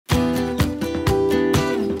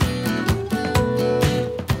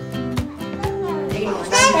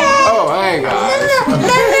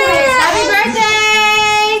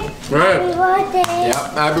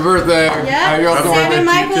Happy birthday. Yep. Sam and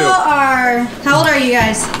Michael are, how old are you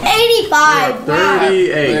guys? 85.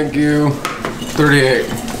 38. Thank you. 38.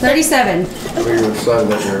 37. We're excited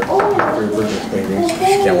that you're for your birthday spankings.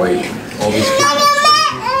 Can't wait. All these kids.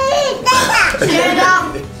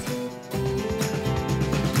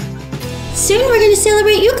 Soon we're gonna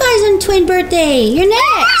celebrate you guys on twin birthday. You're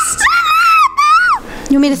next.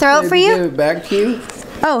 You want me to throw it for you? Give it back to you?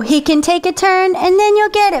 Oh, he can take a turn and then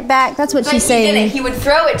you'll get it back. That's what she's saying. He didn't. He would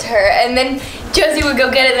throw it to her and then Josie would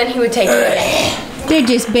go get it, then he would take it. They're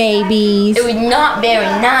just babies. It was not very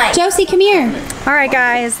nice. Josie, come here. All right,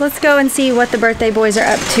 guys, let's go and see what the birthday boys are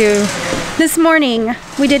up to. This morning,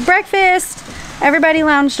 we did breakfast. Everybody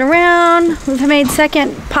lounged around. We've made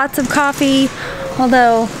second pots of coffee,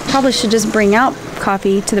 although probably should just bring out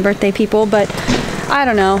coffee to the birthday people, but I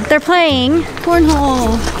don't know. They're playing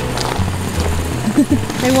cornhole.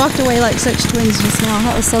 They walked away like such twins just now.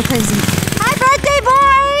 That was so crazy. Hi, birthday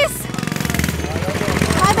boys!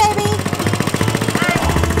 Hi, baby.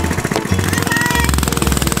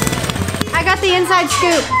 I got the inside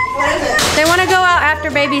scoop. What is it? They want to go out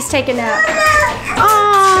after baby's taking a nap.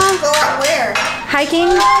 Aww. Go out where?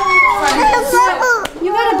 Hiking.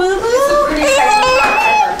 You got a boo-boo?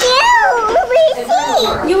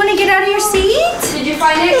 You want to get out of your seat? Did you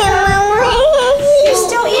find it? You're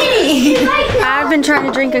still eating. I've been trying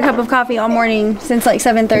to drink a cup of coffee all morning since like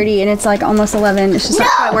 7:30 and it's like almost 11. It's just not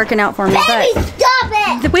quite working out for me. But Stop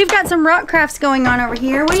it! we've got some rock crafts going on over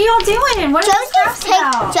here. What are you all doing? What are these crafts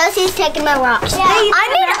about? Josie's taking my rocks. Yeah. I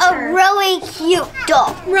made a really cute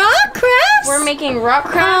doll. Rock crafts? We're making rock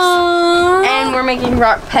crafts and we're making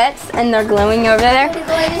rock pets and they're glowing over there.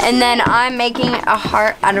 And then I'm making a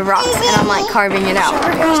heart out of rocks and I'm like carving it out.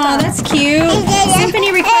 Oh, that's cute.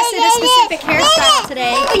 Symphony requested a specific hairstyle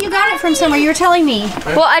today. Oh, you got it from somewhere. You were telling me.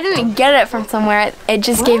 Well, I didn't get it from somewhere. It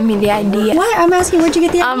just gave me the idea. What? I'm asking, where'd you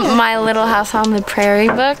get the idea? My Little House on the Prairie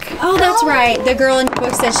book. Oh, that's right. The girl in the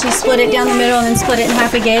book said she split it down the middle and then split it in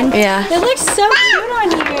half again. Yeah. It looks so cute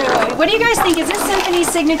on you. What do you guys think? Is this Symphony's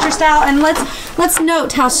signature style? And let's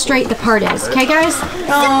note how straight the part is. Okay, guys?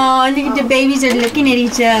 Oh, look at the babies are looking at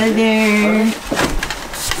each other.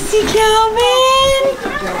 See, Calvin?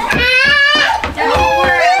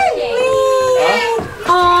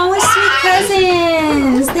 Oh, what sweet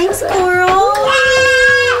cousins. Thanks, Coral.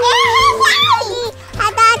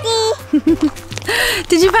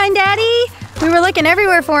 Did you find Daddy? We were looking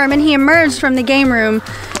everywhere for him and he emerged from the game room.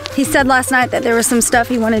 He said last night that there was some stuff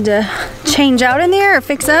he wanted to change out in there or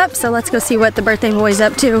fix up, so let's go see what the birthday boy's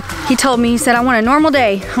up to. He told me, he said, I want a normal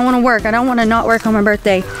day. I want to work. I don't want to not work on my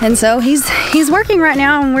birthday. And so he's working right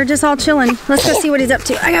now and we're just all chilling. Let's go see what he's up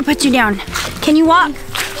to. I gotta put you down. Can you walk?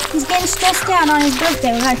 He's getting stressed out on his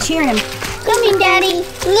birthday. We gotta cheer him. Come here, Daddy.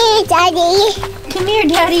 Yeah, Daddy. Come here,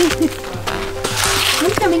 Daddy.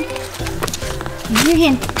 I'm coming. Give your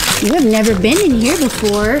hand. You have never been in here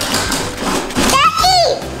before.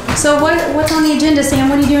 Daddy! So what's on the agenda, Sam?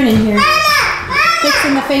 What are you doing in here?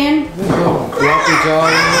 Fixing the fan? Grumpy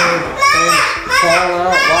John in here. Things falling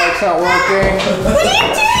out. Lights not working. What are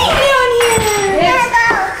you doing down here?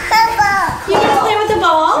 You gonna play with the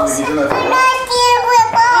balls?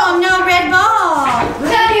 Oh no, red ball.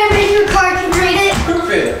 Daddy, I made you a card. Can you read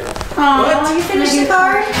it? Oh, you finished the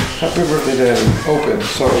card? Happy birthday, Daddy. Open.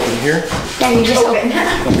 So open here. Yeah, you just open.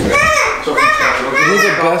 You're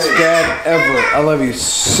the best dad ever. I love you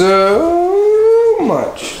so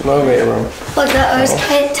much. Love you, Abram. Look, the O's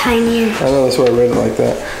get tinier. I know, that's why I read it like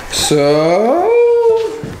that. So,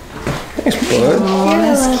 thanks, bud. Oh,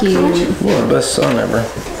 that's cute. You're the best son ever.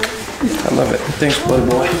 I love it. Thanks, bud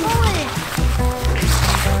boy.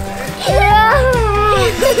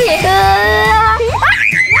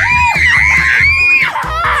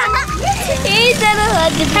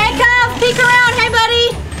 Hey, Kyle, peek around. Hey,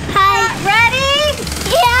 buddy. Hi. Ready?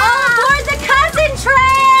 Yeah. All aboard the cousin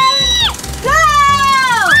train. Go!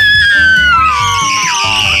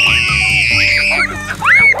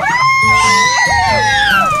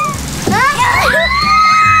 The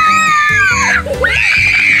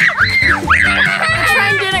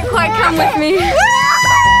train didn't quite come with me.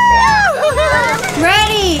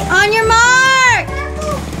 Ready? On your mark.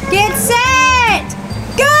 Get set.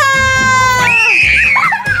 Go!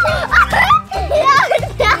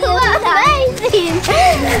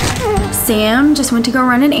 Sam just went to go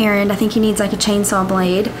run an errand. I think he needs like a chainsaw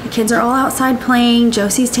blade. The kids are all outside playing.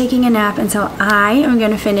 Josie's taking a nap, and so I am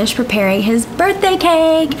gonna finish preparing his birthday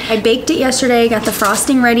cake. I baked it yesterday, got the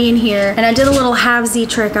frosting ready in here, and I did a little halvesy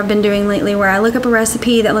trick I've been doing lately where I look up a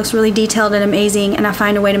recipe that looks really detailed and amazing, and I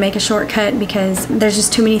find a way to make a shortcut because there's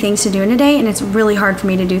just too many things to do in a day, and it's really hard for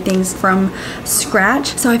me to do things from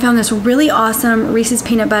scratch. So I found this really awesome Reese's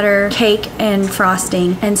peanut butter cake and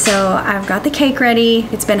frosting, and so I've got the cake ready.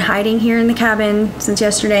 It's been hiding here in the cabin since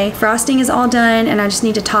yesterday. Frosting is all done, and I just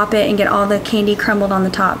need to top it and get all the candy crumbled on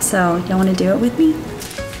the top. So y'all want to do it with me?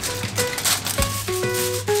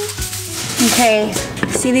 Okay,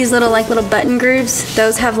 see these little button grooves?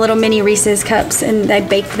 Those have little mini Reese's cups, and I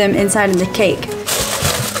baked them inside of the cake.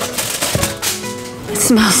 It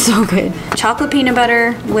smells so good. Chocolate peanut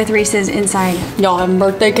butter with Reese's inside. Y'all have a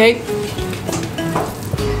birthday cake?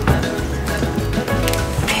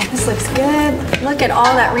 Man, this looks good. Look at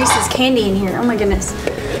all that Reese's candy in here. Oh my goodness.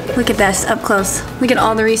 Look at this up close. Look at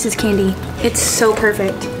all the Reese's candy. It's so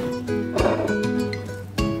perfect.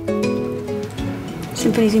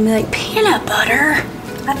 Symphony's gonna be like, peanut butter?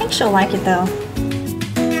 I think she'll like it though.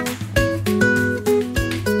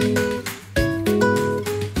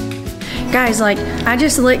 Guys, like, I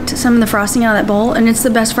just licked some of the frosting out of that bowl, and it's the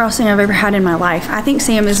best frosting I've ever had in my life. I think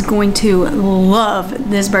Sam is going to love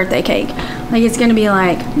this birthday cake. Like, it's gonna be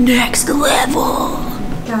like, next level.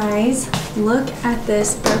 Guys, look at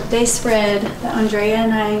this birthday spread that Andrea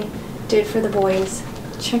and I did for the boys.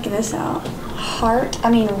 Check this out.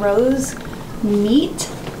 Rose meat.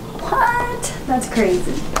 What? That's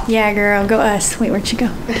crazy. Yeah, girl, go us. Wait, where'd she go?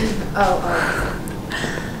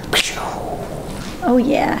 Oh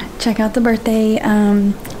yeah, check out the birthday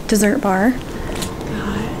dessert bar.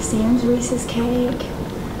 Got Sam's Reese's cake,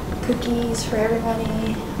 cookies for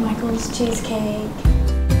everybody, Michael's cheesecake.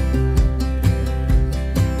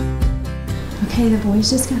 Okay, the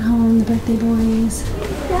boys just got home, the birthday boys.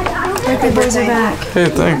 Birthday boys are back. Hey,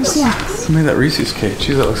 thanks. I made that Reese's cake.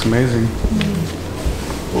 Geez, that looks amazing.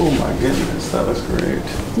 Oh my goodness, that looks great.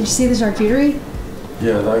 Did you see the charcuterie?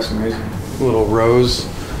 Yeah, that looks amazing. A little rose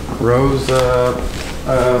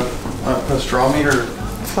pastrami or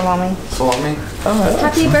Salami. Oh,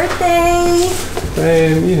 Happy birthday!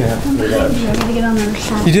 Babe, you know. I gotta get on there.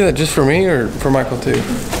 You do that just for me or for Michael too?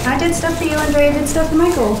 I did stuff for you, Andrea did stuff for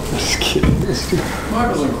Michael. Just kidding.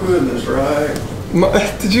 Michael's including this, right?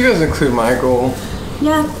 Did you guys include Michael?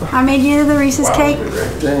 Yeah, I made you the Reese's cake.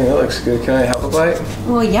 Dang, that looks good. Can I have a bite?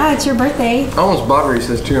 Well, yeah, it's your birthday. I almost bought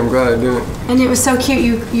Reese's too. I'm glad I did it. And it was so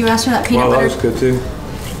cute. You asked for that peanut butter. That was good too.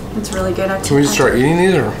 It's really good. Can we just start eating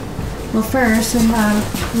these or? Well, first, we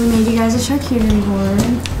made you guys a charcuterie board.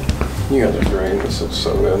 You guys are great. This is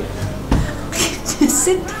so good. Just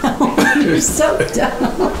sit down. You're so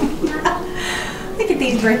dumb. Look at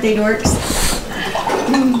these birthday dorks.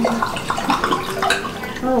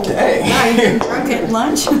 Oh, dang. Now you're getting drunk at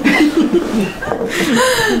lunch.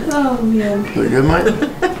 Oh, man. Is it good, Mike?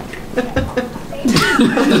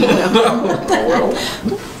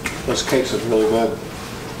 Those cakes look really good.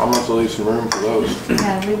 I'm going to leave some room for those.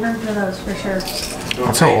 Yeah, leave room for those for sure.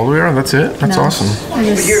 That's how old we are? That's it? That's awesome. I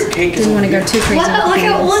just didn't want to go too crazy. Look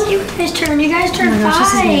at what you guys turned. You guys turned 5.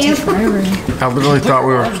 I literally thought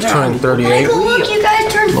we were turning 38. Michael, look, you guys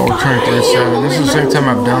turned 5. Well, we're turning 37. This is the second time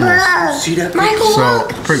I've done this. See that? Michael, So,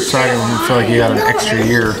 pretty exciting when you feel like you got an extra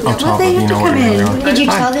year on top of, you know what I mean. did you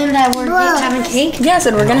tell them that we're having cake? Yeah, I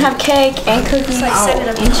said we're gonna have cake and cookies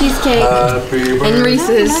and cheesecake and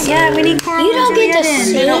Reese's. Yeah, we need caramel. You don't get to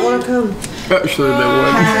sing. don't want to come. Actually, they would.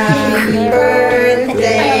 Happy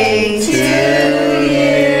birthday to you.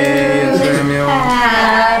 Samuel.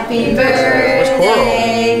 Happy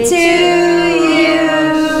birthday to you.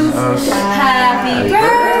 Happy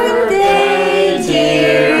birthday,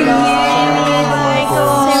 dear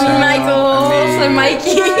Michael. Say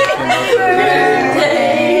Mikey. Happy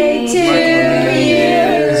birthday to you.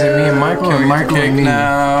 Is it me and Michael or Michael and me?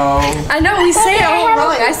 Now. I know we say it all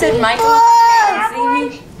wrong. I said Michael.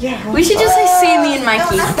 Yeah. We should just say Sammy and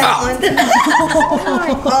Mikey. Oh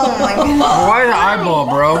my god. Why the eyeball,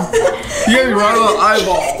 bro? You got me right on the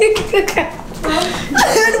eyeball.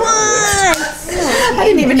 Good one. I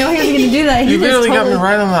didn't even know he was going to do that. You literally got me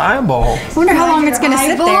right on the eyeball. I wonder how long it's going to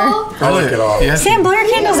sit there. I'll lick it off. Yeah. Sam, blow your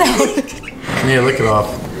candles out. Yeah, lick it off.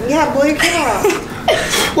 Yeah, blow your kid off.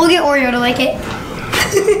 We'll get Oreo to like it.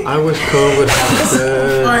 I wish COVID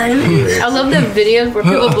happened. I love the videos where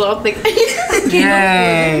people blow up the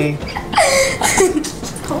Yay.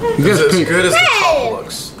 You guys as good as the top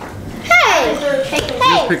looks.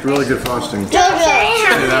 Hey! You picked really good frosting. Jojo.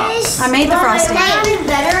 I made the frosting.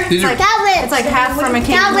 Did you? It's like half from a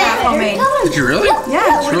cake and half homemade. Did you really?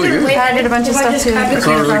 Yeah. It's really good. I did a bunch of stuff too. It's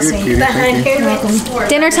all really good, cutie. Thank you.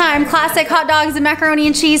 Dinner time, classic hot dogs and macaroni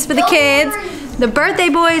and cheese for the kids. The birthday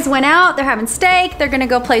boys went out, they're having steak, they're gonna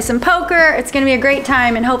go play some poker. It's gonna be a great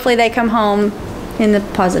time and hopefully they come home in the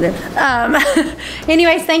positive.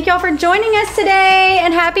 Anyways, thank y'all for joining us today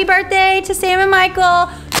and happy birthday to Sam and Michael.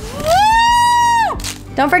 Woo!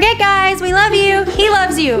 Don't forget guys, we love you, he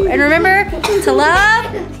loves you. And remember to love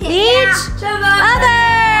each other.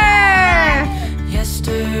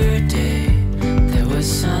 Yesterday